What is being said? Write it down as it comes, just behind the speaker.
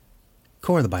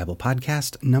Core of the Bible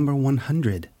Podcast, number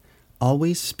 100,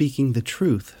 Always Speaking the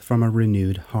Truth from a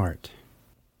Renewed Heart.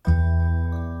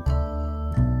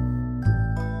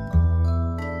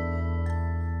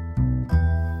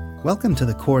 Welcome to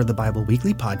the Core of the Bible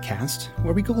Weekly Podcast,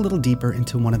 where we go a little deeper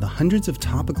into one of the hundreds of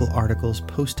topical articles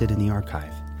posted in the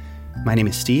archive. My name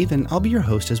is Steve, and I'll be your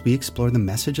host as we explore the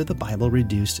message of the Bible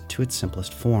reduced to its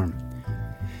simplest form.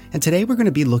 And today we're going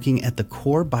to be looking at the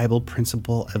core Bible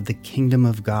principle of the kingdom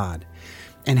of God,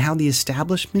 and how the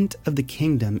establishment of the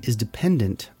kingdom is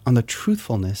dependent on the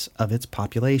truthfulness of its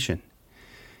population.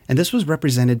 And this was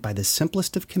represented by the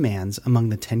simplest of commands among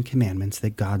the 10 commandments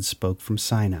that God spoke from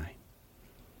Sinai.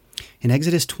 In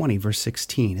Exodus 20, verse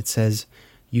 16, it says,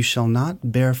 "You shall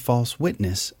not bear false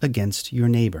witness against your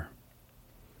neighbor."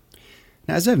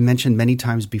 Now, as I've mentioned many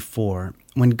times before,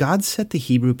 when God set the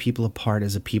Hebrew people apart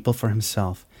as a people for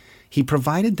himself, he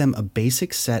provided them a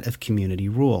basic set of community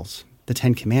rules, the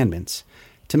 10 Commandments,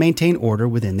 to maintain order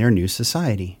within their new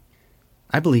society.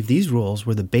 I believe these rules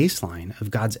were the baseline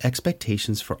of God's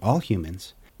expectations for all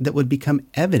humans that would become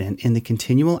evident in the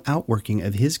continual outworking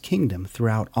of his kingdom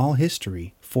throughout all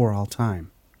history for all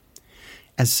time.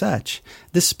 As such,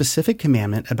 this specific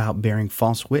commandment about bearing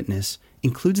false witness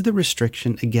includes the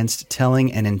restriction against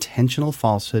telling an intentional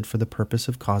falsehood for the purpose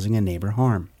of causing a neighbor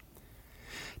harm.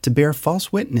 To bear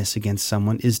false witness against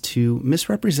someone is to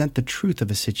misrepresent the truth of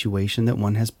a situation that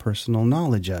one has personal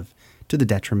knowledge of, to the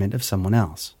detriment of someone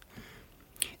else.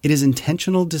 It is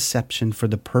intentional deception for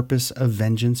the purpose of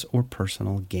vengeance or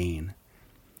personal gain.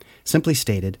 Simply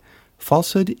stated,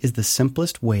 falsehood is the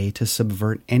simplest way to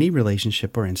subvert any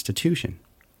relationship or institution.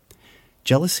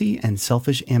 Jealousy and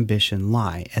selfish ambition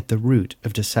lie at the root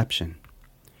of deception.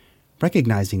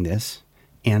 Recognizing this,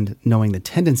 and knowing the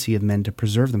tendency of men to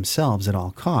preserve themselves at all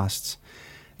costs,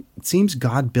 it seems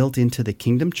God built into the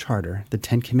kingdom charter, the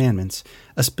 10 Commandments,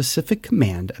 a specific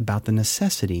command about the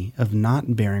necessity of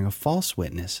not bearing a false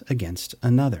witness against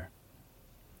another.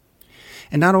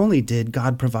 And not only did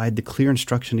God provide the clear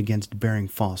instruction against bearing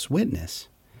false witness,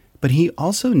 but he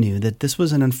also knew that this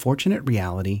was an unfortunate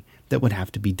reality that would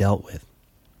have to be dealt with.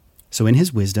 So in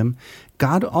his wisdom,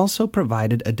 God also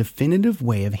provided a definitive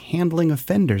way of handling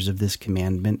offenders of this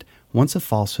commandment once a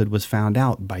falsehood was found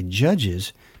out by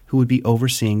judges who would be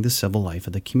overseeing the civil life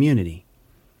of the community.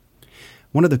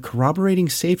 One of the corroborating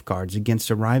safeguards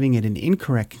against arriving at an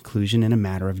incorrect conclusion in a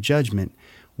matter of judgment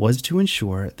was to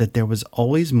ensure that there was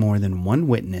always more than one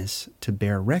witness to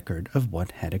bear record of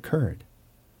what had occurred.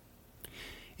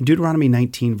 In Deuteronomy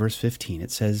 19, verse 15,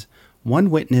 it says,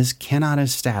 "One witness cannot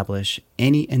establish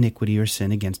any iniquity or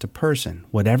sin against a person,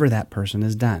 whatever that person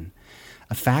has done.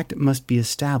 A fact must be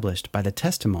established by the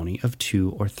testimony of 2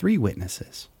 or 3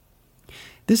 witnesses."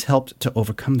 This helped to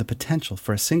overcome the potential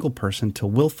for a single person to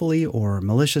willfully or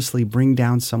maliciously bring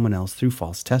down someone else through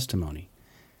false testimony.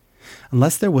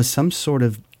 Unless there was some sort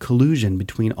of collusion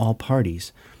between all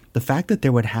parties, the fact that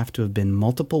there would have to have been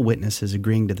multiple witnesses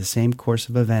agreeing to the same course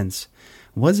of events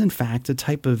was in fact a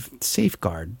type of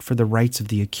safeguard for the rights of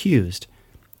the accused,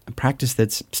 a practice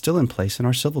that's still in place in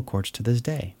our civil courts to this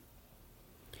day.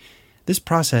 This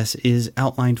process is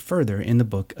outlined further in the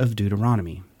book of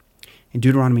Deuteronomy. In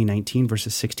Deuteronomy 19,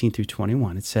 verses 16 through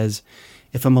 21, it says,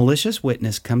 "If a malicious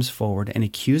witness comes forward and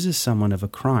accuses someone of a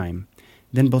crime,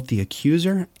 then both the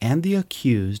accuser and the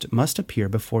accused must appear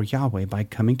before Yahweh by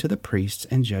coming to the priests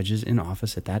and judges in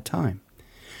office at that time.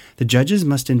 The judges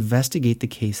must investigate the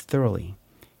case thoroughly.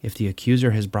 If the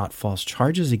accuser has brought false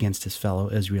charges against his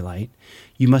fellow Israelite,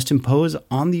 you must impose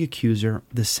on the accuser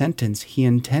the sentence he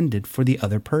intended for the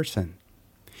other person.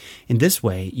 In this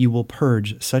way, you will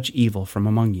purge such evil from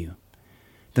among you.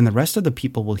 Then the rest of the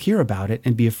people will hear about it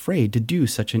and be afraid to do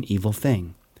such an evil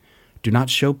thing. Do not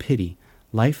show pity.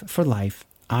 Life for life,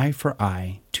 eye for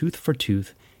eye, tooth for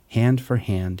tooth, hand for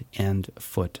hand, and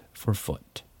foot for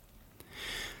foot."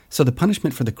 So the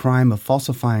punishment for the crime of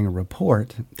falsifying a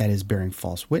report, that is, bearing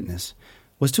false witness,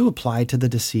 was to apply to the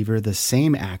deceiver the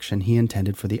same action he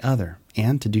intended for the other,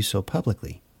 and to do so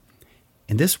publicly.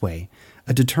 In this way,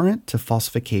 a deterrent to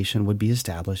falsification would be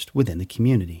established within the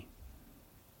community.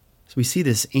 So we see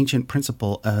this ancient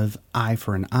principle of eye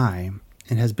for an eye,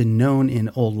 and has been known in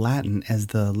Old Latin as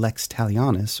the lex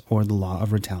talionis, or the law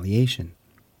of retaliation.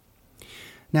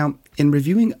 Now, in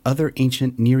reviewing other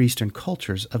ancient Near Eastern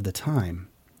cultures of the time,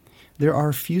 there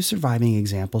are few surviving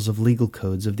examples of legal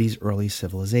codes of these early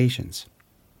civilizations.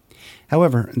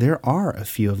 However, there are a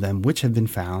few of them which have been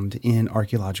found in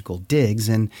archaeological digs,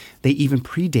 and they even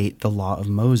predate the law of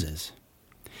Moses.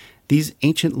 These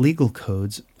ancient legal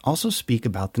codes also speak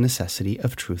about the necessity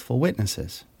of truthful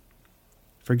witnesses.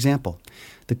 For example,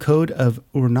 the Code of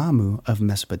Ur-Nammu of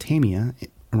Mesopotamia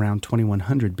around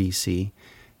 2100 BC,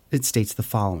 it states the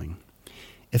following.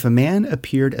 If a man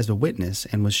appeared as a witness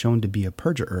and was shown to be a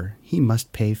perjurer, he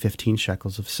must pay 15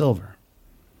 shekels of silver.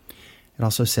 It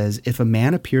also says, if a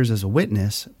man appears as a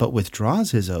witness but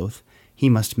withdraws his oath, he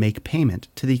must make payment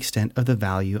to the extent of the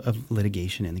value of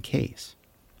litigation in the case.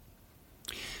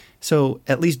 So,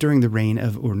 at least during the reign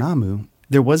of Ur-Nammu,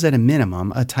 there was at a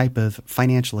minimum a type of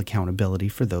financial accountability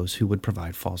for those who would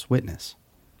provide false witness.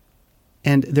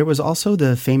 And there was also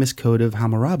the famous Code of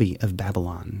Hammurabi of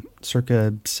Babylon, circa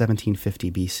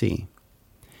 1750 BC.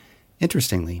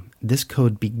 Interestingly, this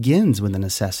code begins with the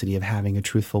necessity of having a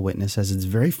truthful witness as its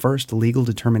very first legal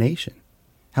determination.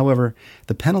 However,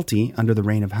 the penalty under the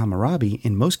reign of Hammurabi,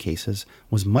 in most cases,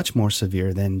 was much more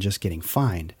severe than just getting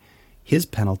fined. His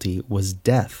penalty was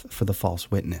death for the false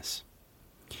witness.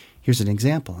 Here's an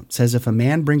example. It says, if a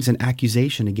man brings an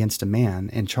accusation against a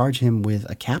man and charge him with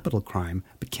a capital crime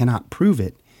but cannot prove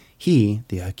it, he,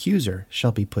 the accuser,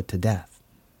 shall be put to death.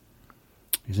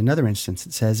 Here's another instance.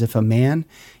 It says, if a man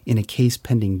in a case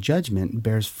pending judgment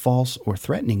bears false or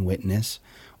threatening witness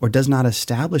or does not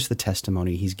establish the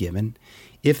testimony he's given,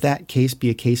 if that case be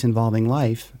a case involving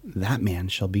life, that man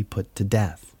shall be put to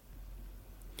death.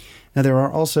 Now, there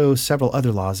are also several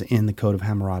other laws in the Code of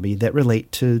Hammurabi that relate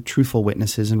to truthful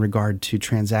witnesses in regard to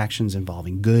transactions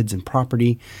involving goods and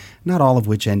property, not all of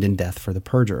which end in death for the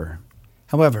perjurer.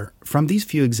 However, from these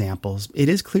few examples, it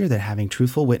is clear that having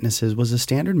truthful witnesses was a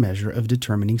standard measure of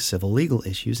determining civil legal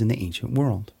issues in the ancient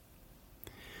world.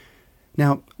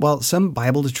 Now, while some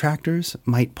Bible detractors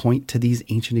might point to these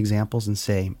ancient examples and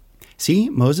say, see,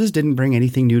 Moses didn't bring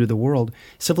anything new to the world,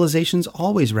 civilizations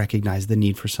always recognized the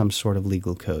need for some sort of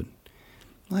legal code.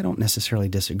 I don't necessarily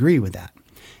disagree with that.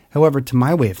 However, to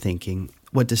my way of thinking,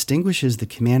 what distinguishes the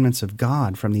commandments of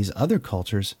God from these other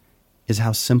cultures is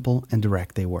how simple and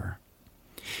direct they were.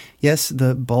 Yes,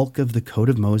 the bulk of the Code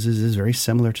of Moses is very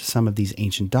similar to some of these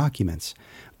ancient documents,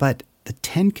 but the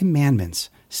Ten Commandments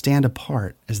stand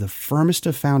apart as the firmest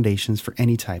of foundations for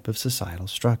any type of societal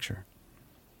structure.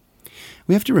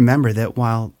 We have to remember that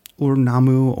while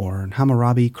Ur-Nammu or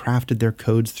Hammurabi crafted their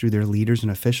codes through their leaders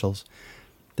and officials,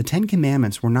 the Ten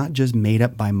Commandments were not just made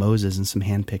up by Moses and some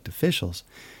hand-picked officials,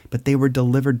 but they were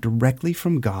delivered directly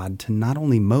from God to not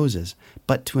only Moses,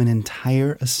 but to an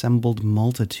entire assembled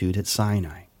multitude at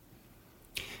Sinai.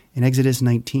 In Exodus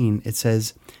 19, it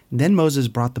says, Then Moses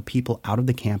brought the people out of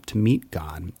the camp to meet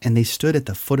God, and they stood at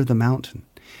the foot of the mountain.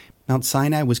 Mount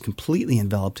Sinai was completely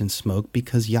enveloped in smoke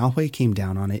because Yahweh came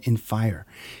down on it in fire.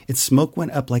 Its smoke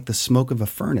went up like the smoke of a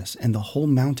furnace, and the whole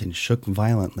mountain shook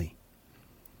violently.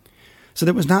 So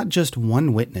there was not just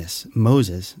one witness,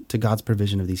 Moses, to God's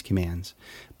provision of these commands,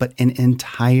 but an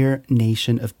entire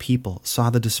nation of people saw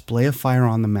the display of fire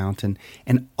on the mountain,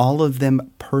 and all of them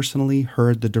personally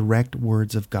heard the direct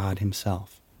words of God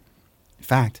himself. In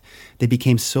fact, they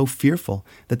became so fearful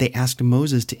that they asked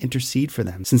Moses to intercede for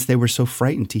them, since they were so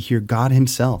frightened to hear God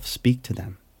himself speak to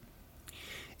them.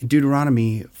 In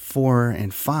Deuteronomy 4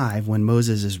 and 5, when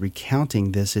Moses is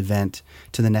recounting this event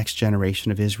to the next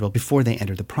generation of Israel before they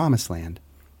enter the Promised Land,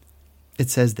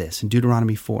 it says this, in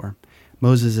Deuteronomy 4,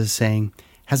 Moses is saying,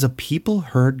 Has a people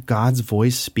heard God's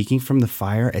voice speaking from the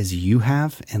fire as you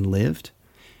have and lived?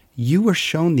 You were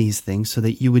shown these things so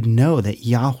that you would know that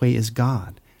Yahweh is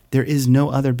God. There is no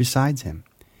other besides him.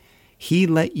 He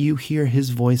let you hear his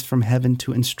voice from heaven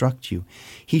to instruct you.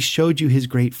 He showed you his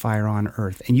great fire on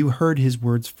earth, and you heard his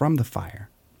words from the fire.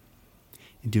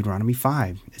 In Deuteronomy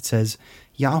 5, it says,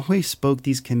 Yahweh spoke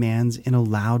these commands in a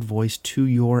loud voice to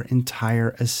your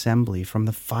entire assembly from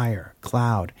the fire,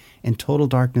 cloud, and total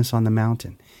darkness on the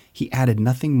mountain. He added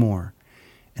nothing more,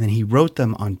 and then he wrote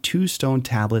them on 2 stone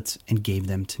tablets and gave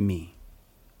them to me.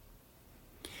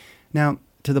 Now,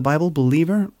 to the Bible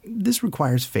believer, this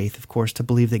requires faith, of course, to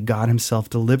believe that God himself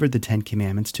delivered the Ten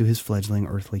Commandments to his fledgling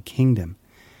earthly kingdom.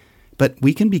 But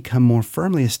we can become more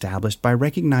firmly established by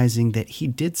recognizing that he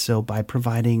did so by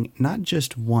providing not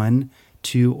just 1,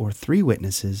 2, or 3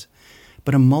 witnesses,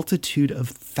 but a multitude of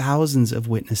thousands of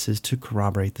witnesses to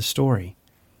corroborate the story.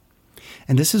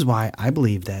 And this is why I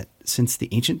believe that since the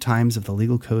ancient times of the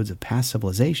legal codes of past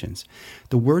civilizations,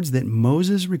 the words that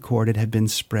Moses recorded have been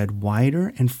spread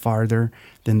wider and farther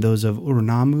than those of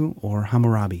Ur-Nammu or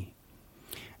Hammurabi.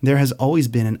 There has always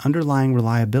been an underlying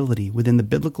reliability within the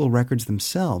biblical records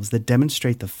themselves that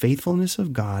demonstrate the faithfulness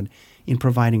of God in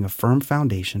providing a firm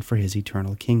foundation for his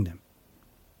eternal kingdom.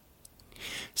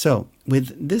 So,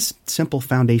 with this simple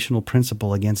foundational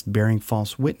principle against bearing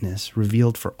false witness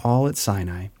revealed for all at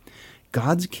Sinai,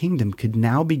 God's kingdom could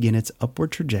now begin its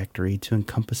upward trajectory to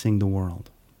encompassing the world.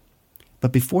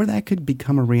 But before that could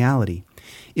become a reality,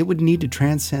 it would need to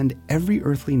transcend every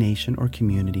earthly nation or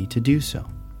community to do so.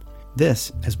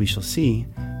 This, as we shall see,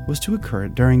 was to occur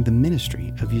during the ministry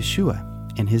of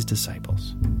Yeshua and his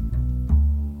disciples.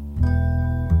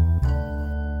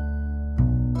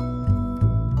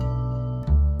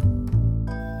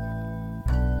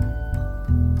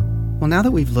 Well, now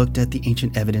that we've looked at the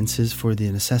ancient evidences for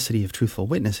the necessity of truthful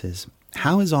witnesses,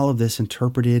 how is all of this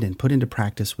interpreted and put into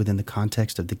practice within the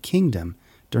context of the kingdom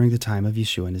during the time of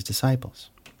Yeshua and his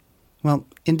disciples? Well,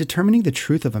 in determining the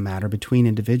truth of a matter between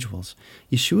individuals,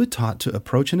 Yeshua taught to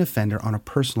approach an offender on a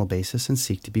personal basis and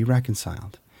seek to be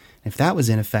reconciled. If that was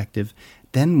ineffective,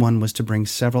 then one was to bring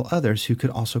several others who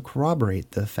could also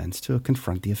corroborate the offense to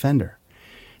confront the offender.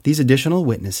 These additional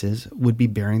witnesses would be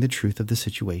bearing the truth of the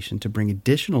situation to bring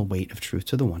additional weight of truth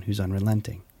to the one who's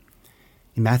unrelenting.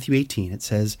 In Matthew 18, it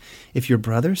says, "If your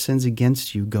brother sins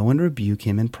against you, go and rebuke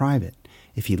him in private.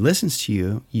 If he listens to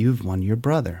you, you've won your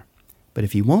brother. But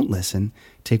if he won't listen,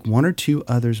 take one or two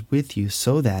others with you,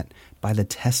 so that by the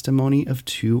testimony of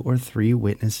 2 or 3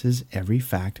 witnesses every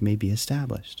fact may be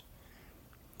established."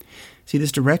 See,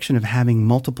 this direction of having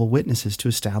multiple witnesses to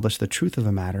establish the truth of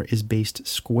a matter is based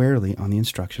squarely on the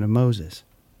instruction of Moses.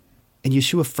 And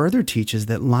Yeshua further teaches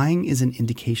that lying is an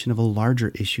indication of a larger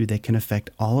issue that can affect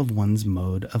all of one's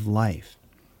mode of life.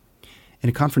 In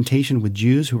a confrontation with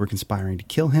Jews who were conspiring to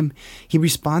kill him, he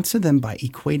responds to them by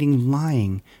equating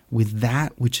lying with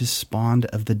that which is spawned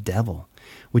of the devil,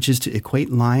 which is to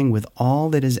equate lying with all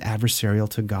that is adversarial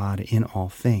to God in all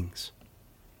things.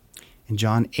 In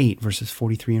John 8, verses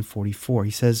 43 and 44,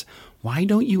 he says, "Why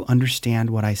don't you understand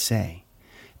what I say?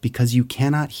 Because you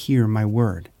cannot hear my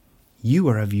word. You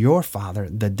are of your father,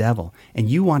 the devil, and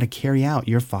you want to carry out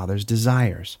your father's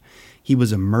desires. He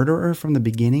was a murderer from the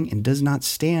beginning and does not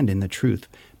stand in the truth,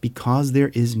 because there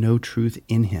is no truth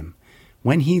in him.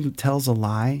 When he tells a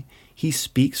lie, he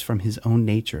speaks from his own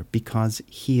nature, because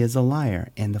he is a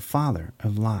liar and the father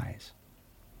of lies."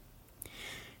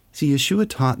 See, Yeshua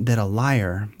taught that a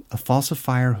liar, a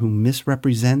falsifier who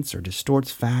misrepresents or distorts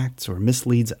facts or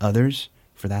misleads others,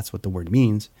 for that's what the word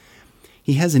means,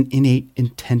 he has an innate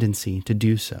tendency to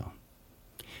do so.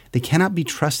 They cannot be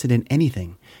trusted in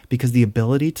anything because the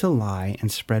ability to lie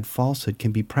and spread falsehood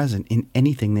can be present in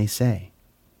anything they say.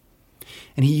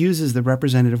 And he uses the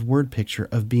representative word picture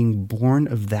of being born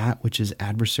of that which is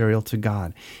adversarial to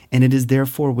God, and it is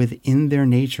therefore within their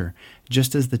nature,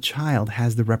 just as the child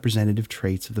has the representative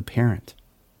traits of the parent.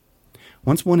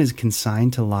 Once one is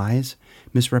consigned to lies,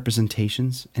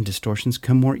 misrepresentations, and distortions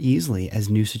come more easily as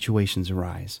new situations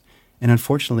arise. And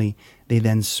unfortunately, they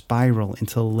then spiral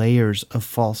into layers of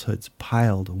falsehoods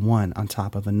piled one on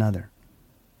top of another.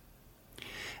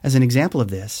 As an example of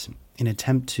this, in an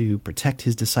attempt to protect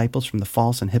his disciples from the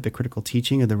false and hypocritical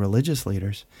teaching of the religious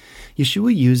leaders,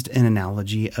 Yeshua used an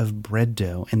analogy of bread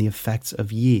dough and the effects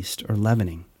of yeast or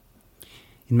leavening.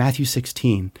 In Matthew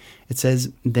 16, it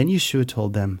says, "Then Yeshua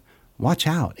told them, 'Watch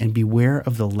out and beware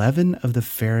of the leaven of the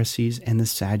Pharisees and the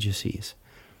Sadducees.'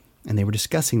 And they were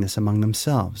discussing this among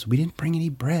themselves. 'We didn't bring any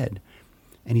bread.'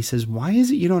 And he says, 'Why is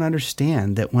it you don't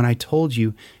understand that when I told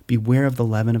you, beware of the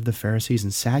leaven of the Pharisees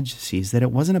and Sadducees, that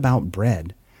it wasn't about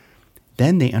bread?'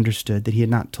 Then they understood that he had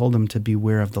not told them to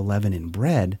beware of the leaven in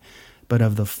bread, but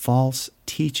of the false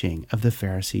teaching of the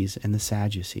Pharisees and the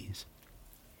Sadducees."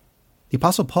 The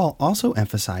Apostle Paul also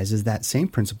emphasizes that same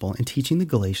principle in teaching the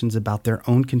Galatians about their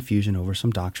own confusion over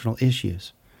some doctrinal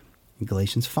issues. In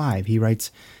Galatians 5, he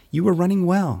writes, "You were running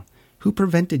well. Who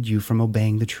prevented you from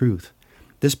obeying the truth?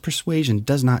 This persuasion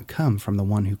does not come from the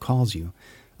one who calls you.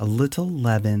 A little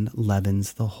leaven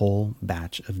leavens the whole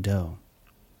batch of dough."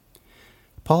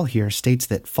 Paul here states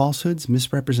that falsehoods,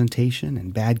 misrepresentation,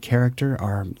 and bad character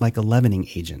are like a leavening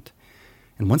agent.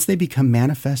 And once they become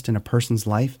manifest in a person's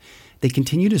life, they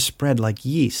continue to spread like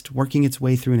yeast, working its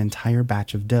way through an entire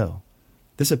batch of dough.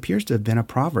 This appears to have been a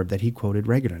proverb that he quoted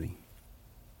regularly.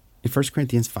 In 1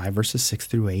 Corinthians 5, verses 6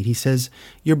 through 8, he says,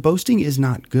 "Your boasting is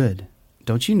not good.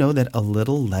 Don't you know that a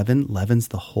little leaven leavens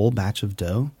the whole batch of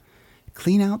dough?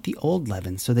 Clean out the old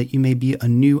leaven so that you may be a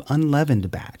new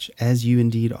unleavened batch, as you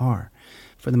indeed are.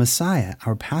 For the Messiah,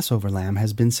 our Passover lamb,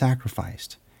 has been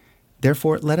sacrificed.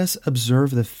 Therefore, let us observe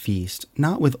the feast,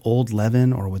 not with old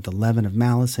leaven or with the leaven of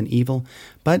malice and evil,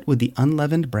 but with the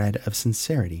unleavened bread of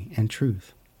sincerity and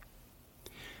truth."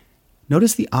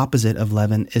 Notice the opposite of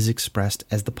leaven is expressed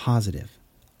as the positive,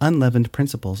 unleavened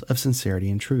principles of sincerity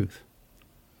and truth.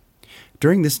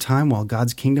 During this time, while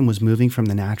God's kingdom was moving from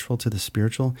the natural to the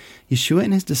spiritual, Yeshua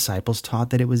and his disciples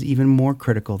taught that it was even more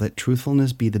critical that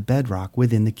truthfulness be the bedrock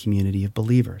within the community of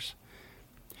believers.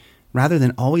 Rather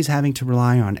than always having to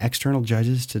rely on external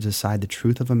judges to decide the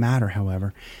truth of a matter,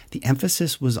 however, the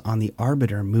emphasis was on the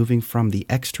arbiter moving from the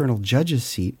external judge's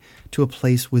seat to a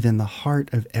place within the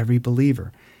heart of every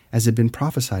believer, as had been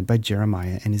prophesied by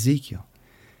Jeremiah and Ezekiel.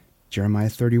 Jeremiah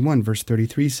 31 verse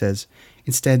 33 says,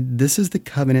 "Instead, this is the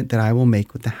covenant that I will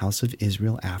make with the house of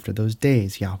Israel after those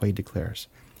days," Yahweh declares.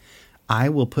 "I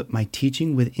will put my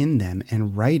teaching within them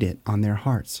and write it on their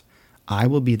hearts. I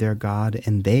will be their God,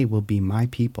 and they will be my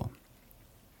people."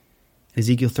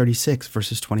 Ezekiel 36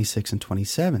 verses 26 and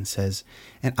 27 says,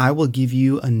 "And I will give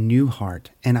you a new heart,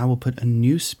 and I will put a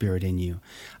new spirit in you.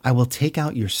 I will take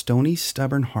out your stony,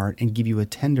 stubborn heart and give you a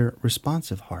tender,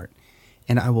 responsive heart.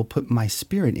 And I will put my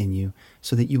spirit in you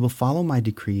so that you will follow my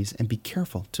decrees and be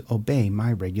careful to obey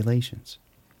my regulations."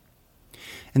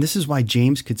 And this is why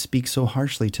James could speak so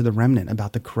harshly to the remnant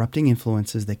about the corrupting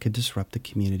influences that could disrupt the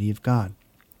community of God.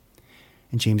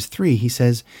 In James 3, he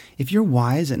says, "If you're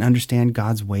wise and understand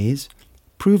God's ways,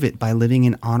 prove it by living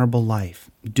an honorable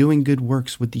life, doing good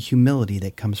works with the humility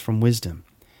that comes from wisdom.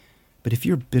 But if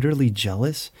you're bitterly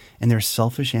jealous and there's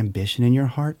selfish ambition in your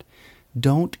heart,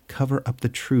 don't cover up the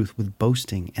truth with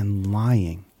boasting and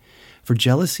lying. For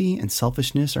jealousy and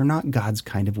selfishness are not God's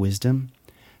kind of wisdom.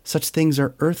 Such things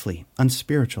are earthly,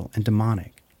 unspiritual, and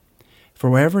demonic. For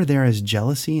wherever there is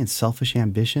jealousy and selfish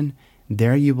ambition,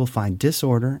 there you will find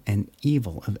disorder and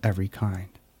evil of every kind."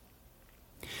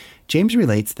 James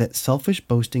relates that selfish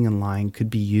boasting and lying could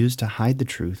be used to hide the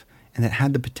truth, and that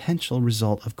had the potential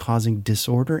result of causing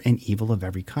disorder and evil of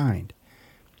every kind.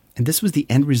 And this was the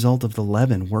end result of the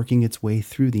leaven working its way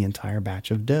through the entire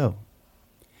batch of dough.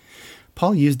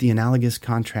 Paul used the analogous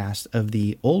contrast of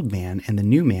the old man and the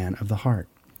new man of the heart.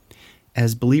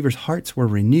 As believers' hearts were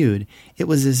renewed, it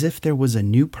was as if there was a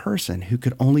new person who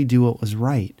could only do what was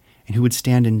right and who would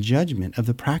stand in judgment of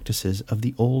the practices of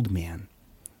the old man.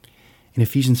 In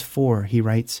Ephesians 4, he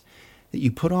writes that you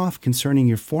put off concerning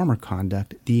your former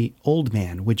conduct the old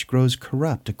man, which grows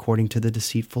corrupt according to the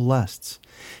deceitful lusts,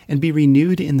 and be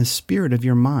renewed in the spirit of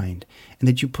your mind, and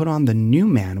that you put on the new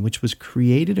man, which was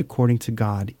created according to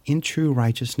God in true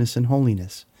righteousness and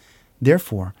holiness.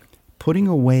 Therefore, putting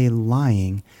away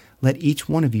lying, let each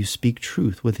one of you speak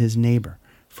truth with his neighbor,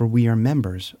 for we are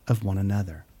members of one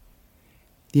another.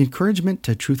 The encouragement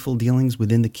to truthful dealings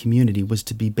within the community was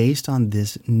to be based on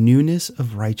this newness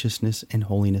of righteousness and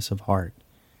holiness of heart.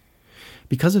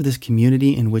 Because of this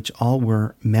community in which all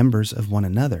were members of one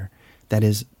another, that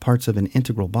is, parts of an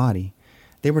integral body,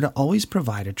 they were to always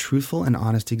provide a truthful and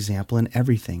honest example in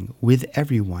everything, with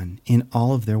everyone, in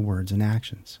all of their words and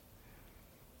actions.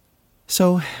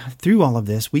 So, through all of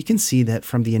this, we can see that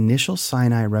from the initial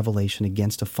Sinai revelation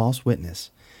against a false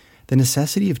witness, the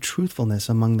necessity of truthfulness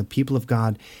among the people of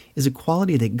God is a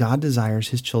quality that God desires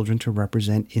his children to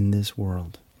represent in this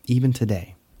world, even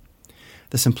today.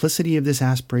 The simplicity of this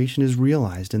aspiration is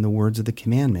realized in the words of the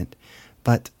commandment,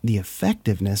 but the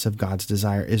effectiveness of God's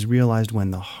desire is realized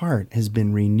when the heart has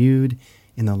been renewed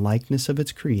in the likeness of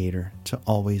its Creator to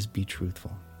always be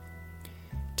truthful.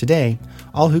 Today,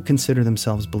 all who consider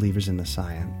themselves believers in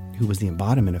Messiah, who was the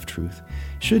embodiment of truth,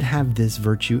 should have this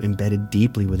virtue embedded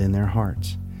deeply within their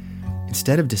hearts.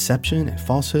 Instead of deception and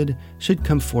falsehood, should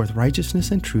come forth righteousness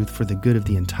and truth for the good of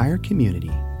the entire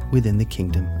community within the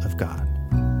kingdom of God.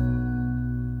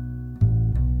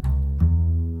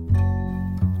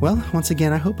 Well, once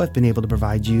again, I hope I've been able to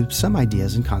provide you some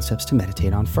ideas and concepts to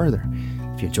meditate on further.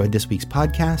 If you enjoyed this week's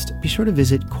podcast, be sure to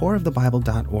visit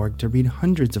coreofthebible.org to read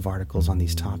hundreds of articles on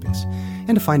these topics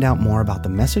and to find out more about the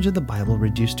message of the Bible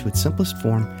reduced to its simplest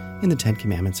form in the Ten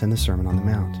Commandments and the Sermon on the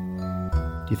Mount.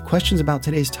 If you have questions about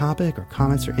today's topic or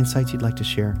comments or insights you'd like to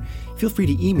share, feel free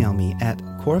to email me at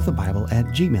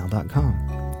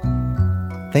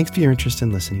coreofthebible@gmail.com. Thanks for your interest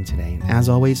in listening today, and as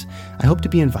always, I hope to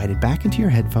be invited back into your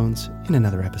headphones in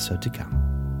another episode to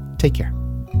come. Take care.